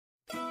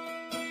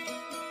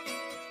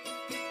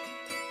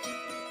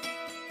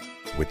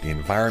With the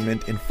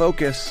environment in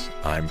focus,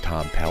 I'm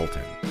Tom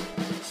Pelton.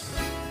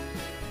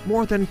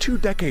 More than 2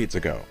 decades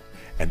ago,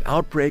 an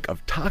outbreak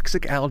of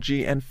toxic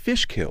algae and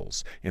fish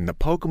kills in the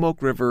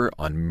Pocomoke River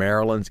on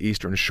Maryland's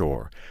eastern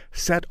shore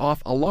set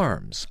off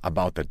alarms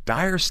about the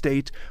dire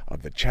state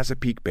of the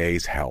Chesapeake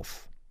Bay's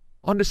health.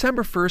 On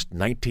December 1,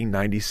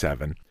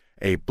 1997,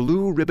 a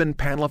blue ribbon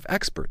panel of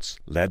experts,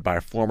 led by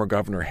former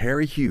Governor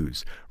Harry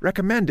Hughes,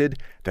 recommended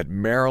that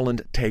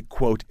Maryland take,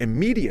 quote,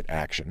 immediate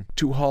action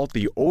to halt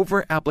the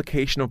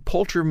over-application of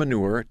poultry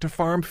manure to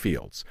farm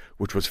fields,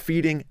 which was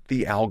feeding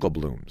the algal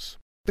blooms.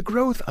 The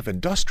growth of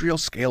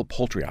industrial-scale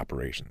poultry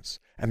operations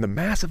and the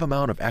massive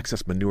amount of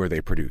excess manure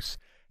they produce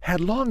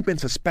had long been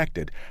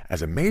suspected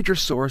as a major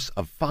source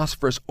of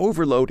phosphorus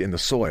overload in the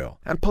soil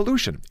and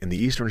pollution in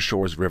the eastern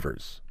shore's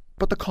rivers.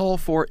 But the call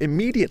for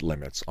immediate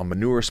limits on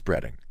manure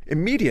spreading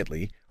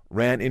immediately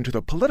ran into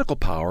the political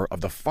power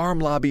of the farm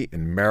lobby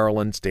in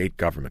Maryland state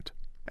government.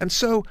 And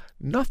so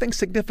nothing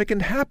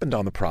significant happened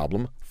on the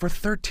problem for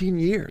 13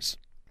 years.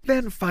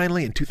 Then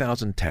finally in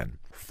 2010,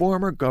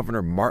 former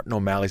Governor Martin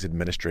O'Malley's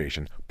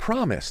administration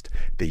promised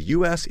the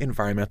U.S.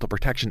 Environmental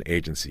Protection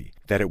Agency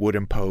that it would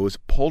impose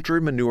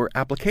poultry manure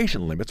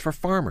application limits for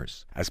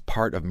farmers as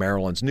part of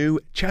Maryland's new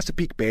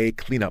Chesapeake Bay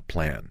cleanup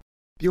plan.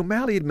 The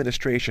O'Malley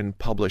administration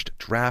published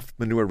draft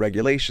manure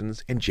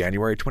regulations in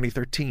January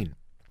 2013.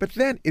 But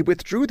then it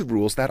withdrew the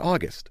rules that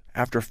August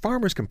after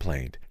farmers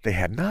complained they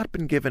had not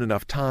been given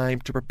enough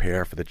time to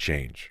prepare for the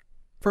change.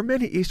 For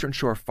many Eastern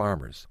Shore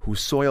farmers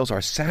whose soils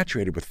are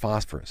saturated with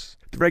phosphorus,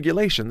 the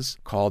regulations,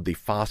 called the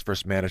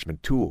Phosphorus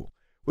Management Tool,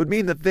 would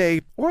mean that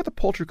they, or the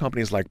poultry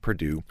companies like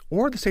Purdue,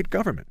 or the state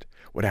government,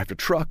 would have to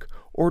truck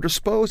or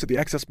dispose of the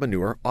excess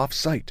manure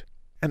off-site.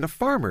 And the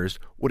farmers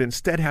would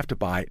instead have to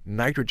buy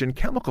nitrogen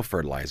chemical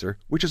fertilizer,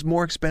 which is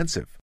more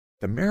expensive.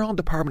 The Maryland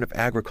Department of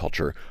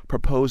Agriculture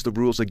proposed the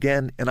rules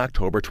again in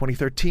October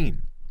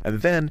 2013,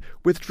 and then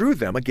withdrew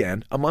them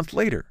again a month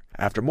later,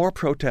 after more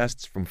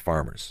protests from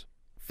farmers.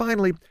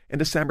 Finally, in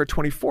December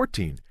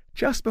 2014,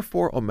 just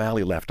before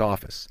O'Malley left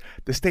office,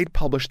 the state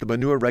published the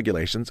manure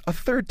regulations a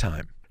third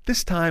time,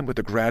 this time with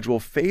a gradual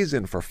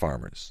phase-in for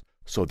farmers,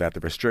 so that the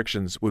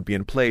restrictions would be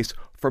in place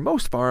for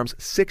most farms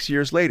 6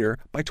 years later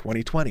by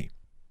 2020.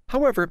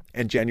 However,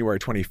 in January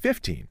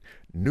 2015,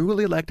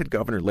 newly elected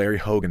Governor Larry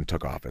Hogan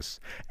took office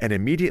and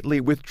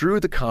immediately withdrew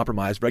the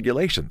compromise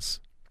regulations.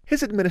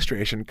 His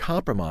administration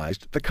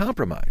compromised the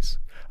compromise,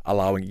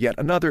 allowing yet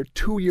another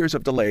 2 years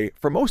of delay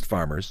for most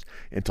farmers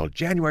until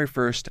January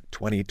 1,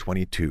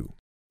 2022.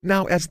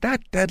 Now, as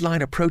that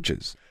deadline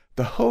approaches,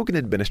 the Hogan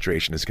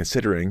administration is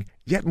considering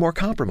yet more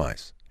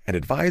compromise. An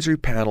advisory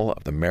panel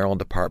of the Maryland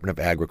Department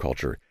of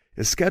Agriculture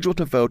is scheduled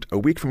to vote a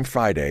week from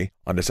Friday,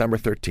 on December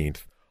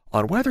 13th,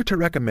 on whether to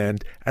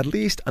recommend at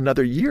least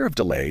another year of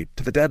delay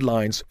to the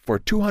deadlines for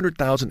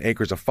 200,000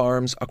 acres of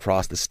farms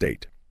across the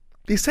state.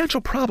 The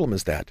essential problem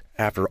is that,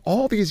 after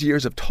all these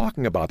years of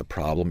talking about the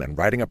problem and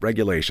writing up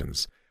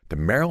regulations, the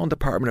Maryland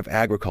Department of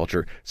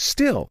Agriculture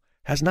still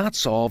has not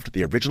solved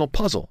the original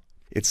puzzle.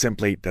 It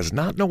simply does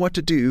not know what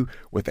to do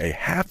with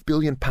 500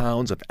 million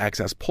pounds of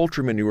excess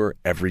poultry manure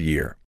every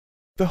year.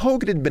 The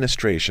Hogan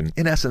administration,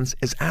 in essence,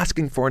 is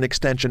asking for an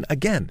extension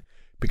again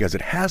because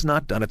it has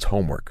not done its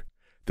homework.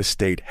 The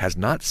state has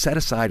not set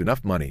aside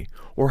enough money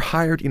or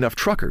hired enough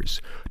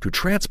truckers to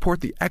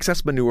transport the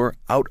excess manure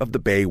out of the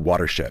Bay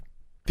watershed.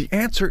 The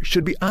answer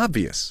should be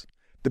obvious.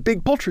 The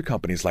big poultry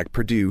companies like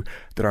Purdue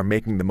that are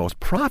making the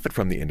most profit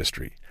from the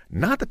industry,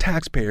 not the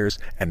taxpayers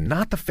and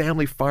not the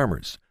family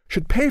farmers,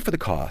 should pay for the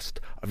cost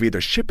of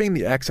either shipping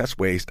the excess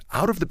waste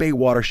out of the Bay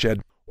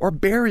watershed or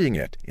burying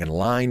it in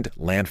lined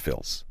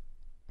landfills.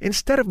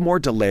 Instead of more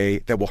delay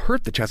that will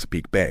hurt the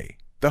Chesapeake Bay,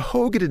 the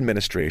Hogan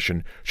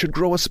administration should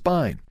grow a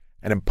spine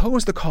and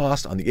impose the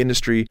cost on the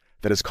industry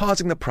that is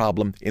causing the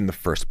problem in the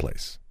first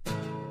place.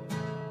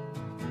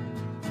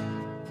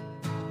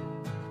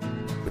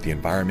 With the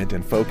environment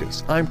in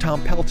focus, I'm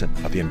Tom Pelton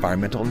of the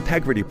Environmental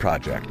Integrity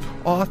Project,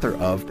 author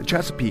of The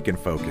Chesapeake in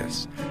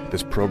Focus.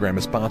 This program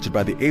is sponsored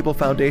by the Able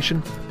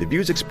Foundation. The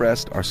views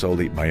expressed are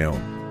solely my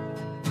own.